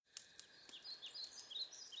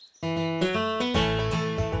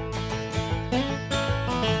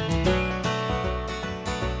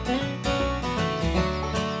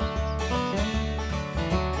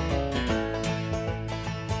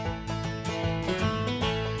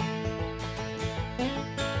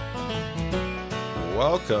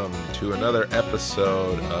welcome to another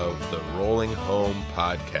episode of the Rolling Home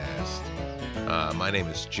Podcast. My name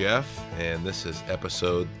is Jeff, and this is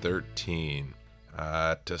episode 13.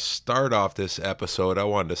 To start off this episode, I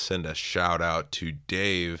wanted to send a shout out to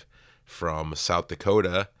Dave from South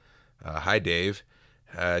Dakota. Hi, Dave.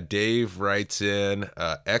 Dave writes in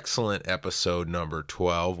excellent episode number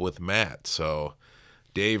 12 with Matt. So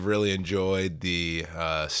Dave really enjoyed the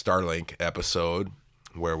Starlink episode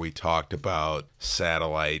where we talked about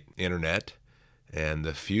satellite internet and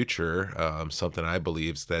the future, something I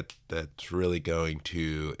believe that's really going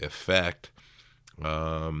to affect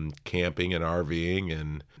camping and RVing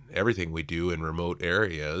and everything we do in remote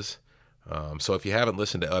areas. So if you haven't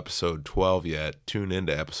listened to episode 12 yet, tune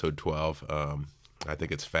into episode 12. I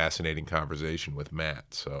think it's a fascinating conversation with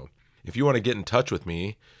Matt. So if you want to get in touch with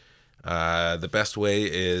me, the best way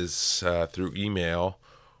is through email.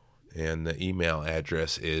 And the email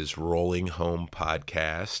address is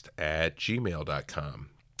rollinghomepodcast@gmail.com.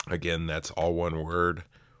 Again, that's all one word,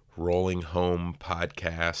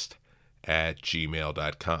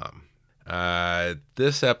 rollinghomepodcast@gmail.com.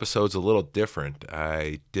 This episode's a little different.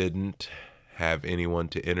 I didn't have anyone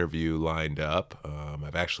to interview lined up.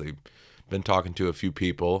 I've actually been talking to a few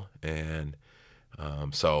people, and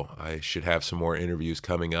so I should have some more interviews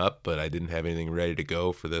coming up, but I didn't have anything ready to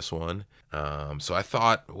go for this one. So I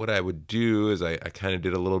thought what I would do is I kind of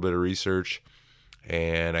did a little bit of research,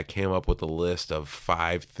 and I came up with a list of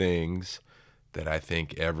 5 things that I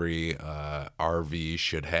think every RV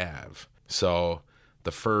should have. So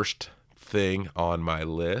the first thing on my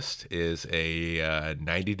list is a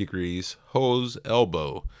 90 degrees hose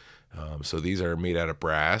elbow. So these are made out of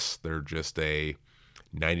brass. They're just a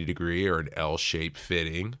 90 degree or an L-shaped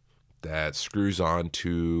fitting that screws on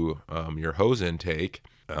to your hose intake,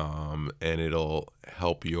 and it'll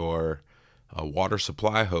help your water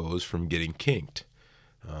supply hose from getting kinked.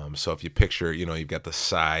 So if you picture, you've got the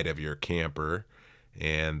side of your camper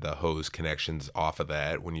and the hose connections off of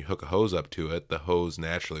that. When you hook a hose up to it, the hose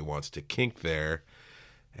naturally wants to kink there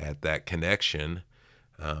at that connection.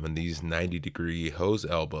 And these 90 degree hose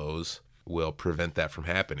elbows will prevent that from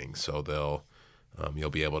happening. So you'll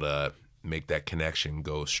be able to make that connection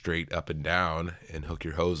go straight up and down and hook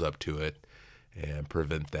your hose up to it and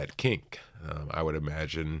prevent that kink. I would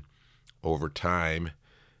imagine over time,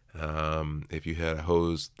 if you had a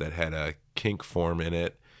hose that had a kink form in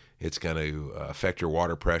it, it's going to affect your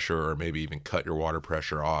water pressure or maybe even cut your water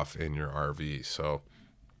pressure off in your RV. So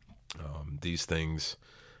these things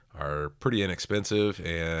are pretty inexpensive,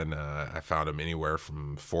 and I found them anywhere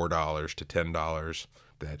from $4 to $10.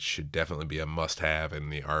 That should definitely be a must-have in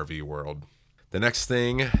the RV world. The next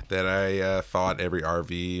thing that I thought every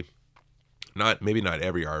RV, maybe not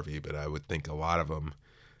every RV, but I would think a lot of them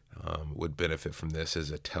would benefit from this,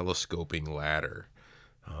 is a telescoping ladder.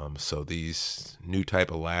 So these new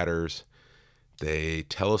type of ladders, they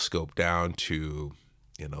telescope down to,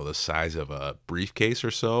 the size of a briefcase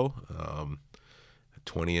or so,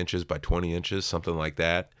 20 inches by 20 inches, something like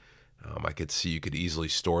that. I could see you could easily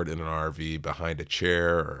store it in an RV behind a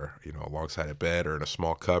chair or, alongside a bed or in a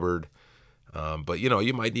small cupboard. But,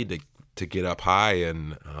 you might need to get up high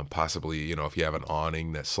and possibly, if you have an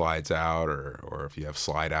awning that slides out or if you have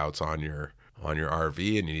slide outs on your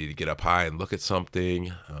RV and you need to get up high and look at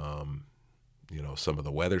something, some of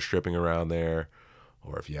the weather stripping around there,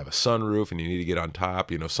 or if you have a sunroof and you need to get on top,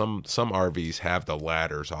 some RVs have the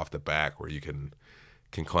ladders off the back where you can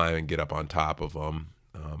climb and get up on top of them.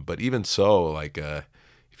 But even so, if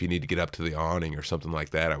you need to get up to the awning or something like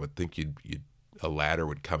that, I would think a ladder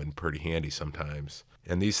would come in pretty handy sometimes.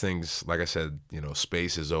 And these things, like I said,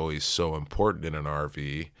 space is always so important in an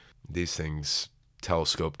RV. These things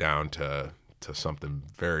telescope down to something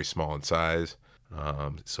very small in size.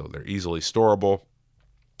 So they're easily storable,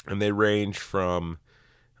 and they range from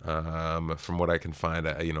what I can find,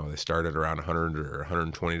 they start at around $100 or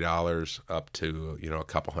 $120 up to, a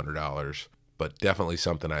couple $100. But definitely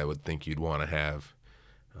something I would think you'd want to have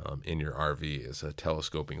in your RV is a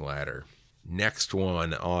telescoping ladder. Next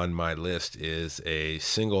one on my list is a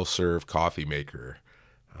single serve coffee maker.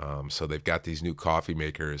 So they've got these new coffee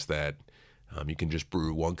makers that you can just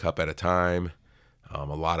brew 1 cup at a time. A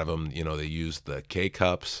lot of them, they use the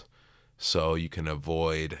K-cups, so you can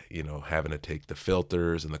avoid, having to take the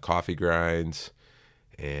filters and the coffee grinds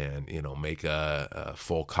and, make a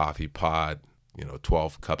full coffee pot,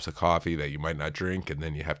 12 cups of coffee that you might not drink, and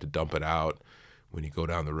then you have to dump it out when you go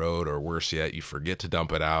down the road, or worse yet, you forget to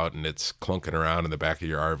dump it out and it's clunking around in the back of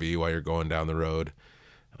your RV while you're going down the road.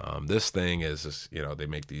 This thing is, they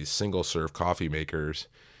make these single serve coffee makers.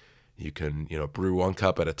 You can, brew 1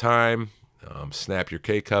 cup at a time, snap your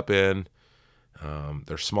K-cup in,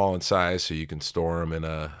 They're small in size, so you can store them in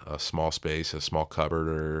a small space, a small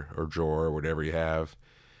cupboard or drawer, or whatever you have.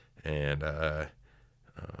 And I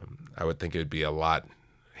would think it would be a lot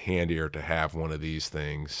handier to have one of these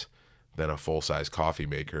things than a full-size coffee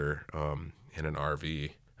maker in an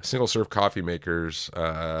RV. Single-serve coffee makers,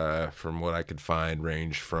 from what I could find,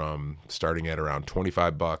 range from starting at around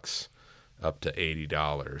 $25 up to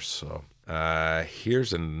 $80. So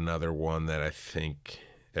here's another one that I think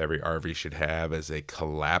every RV should have, is a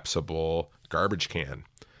collapsible garbage can.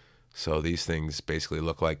 So these things basically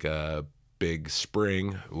look like a big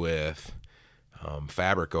spring with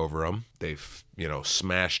fabric over them. They've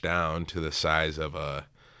smashed down to the size of a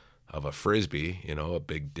frisbee, a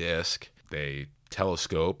big disc. They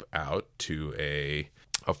telescope out to a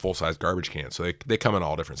full-size garbage can. So they come in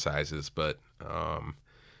all different sizes, but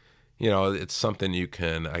it's something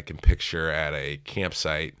I can picture at a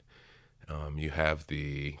campsite. You have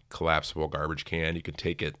the collapsible garbage can. You can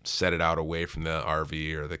take it, set it out away from the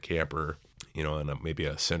RV or the camper, in maybe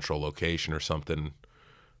a central location or something,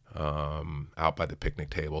 out by the picnic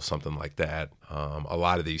table, something like that. A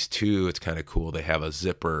lot of these too, it's kind of cool. They have a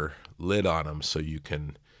zipper lid on them, so you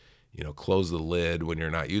can, close the lid when you're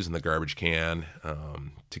not using the garbage can,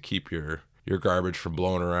 to keep your garbage from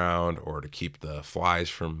blowing around, or to keep the flies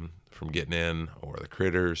from getting in, or the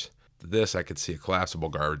critters. This, I could see a collapsible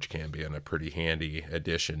garbage can being a pretty handy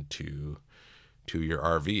addition to your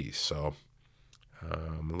RV. So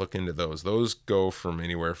look into those. Those go from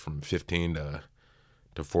anywhere from $15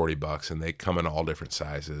 to $40, and they come in all different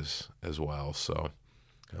sizes as well. So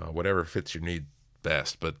whatever fits your need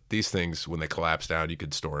best. But these things, when they collapse down, you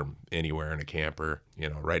could store them anywhere in a camper,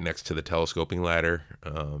 right next to the telescoping ladder,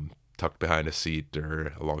 tucked behind a seat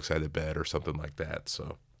or alongside the bed or something like that.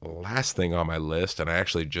 So the last thing on my list, and I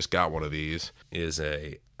actually just got one of these, is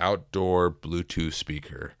a outdoor Bluetooth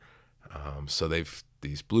speaker. So these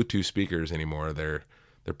Bluetooth speakers anymore, they're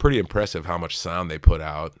pretty impressive how much sound they put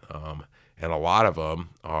out. And a lot of them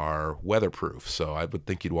are weatherproof. So I would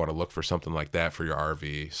think you'd want to look for something like that for your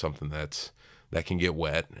RV, something that can get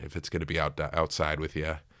wet if it's going to be outside with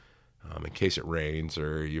you, in case it rains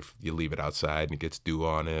or you leave it outside and it gets dew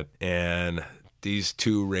on it. And these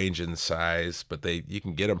two range in size, but you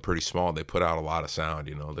can get them pretty small. They put out a lot of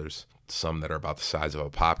sound. There's some that are about the size of a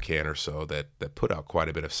pop can or so that put out quite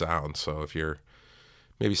a bit of sound. So if you're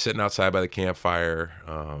maybe sitting outside by the campfire,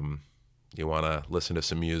 you want to listen to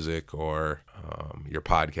some music or your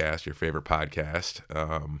podcast, your favorite podcast,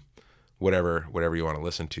 whatever you want to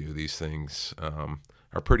listen to, these things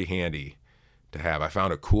are pretty handy to have. I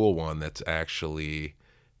found a cool one that's actually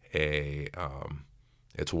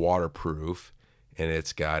it's waterproof, and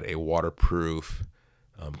it's got a waterproof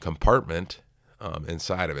compartment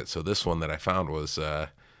inside of it. So this one that I found was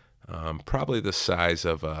probably the size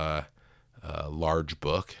of a large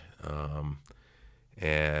book.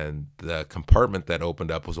 And the compartment that opened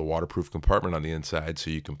up was a waterproof compartment on the inside, so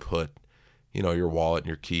you can put, your wallet and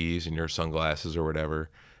your keys and your sunglasses or whatever.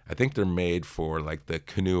 I think they're made for like the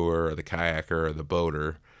canoeer or the kayaker or the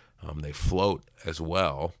boater. They float as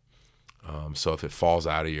well. So if it falls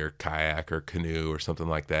out of your kayak or canoe or something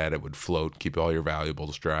like that, it would float, keep all your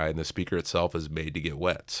valuables dry. And the speaker itself is made to get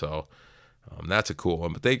wet. So that's a cool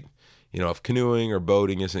one. But if canoeing or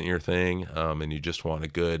boating isn't your thing, and you just want a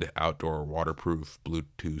good outdoor waterproof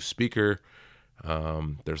Bluetooth speaker,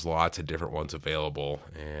 there's lots of different ones available,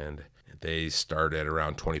 and they start at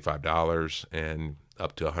around $25 and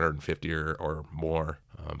up to $150 or more.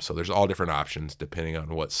 So there's all different options depending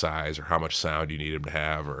on what size or how much sound you need them to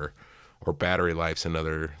have, or battery life's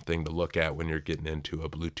another thing to look at when you're getting into a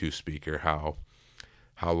Bluetooth speaker, how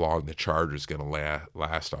long the charge is going to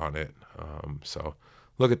last on it. So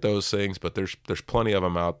look at those things, but there's plenty of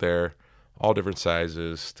them out there, all different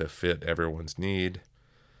sizes to fit everyone's need.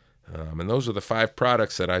 And those are the 5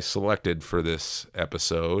 products that I selected for this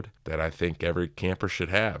episode that I think every camper should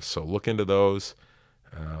have. So look into those.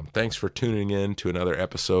 Thanks for tuning in to another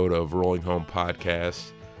episode of Rolling Home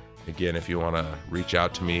Podcast. Again, if you want to reach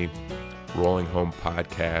out to me,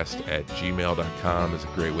 rollinghomepodcast@gmail.com is a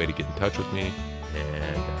great way to get in touch with me.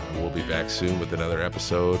 And we'll be back soon with another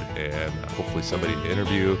episode and hopefully somebody to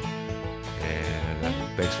interview. And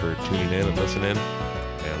thanks for tuning in and listening.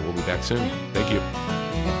 And we'll be back soon. Thank you.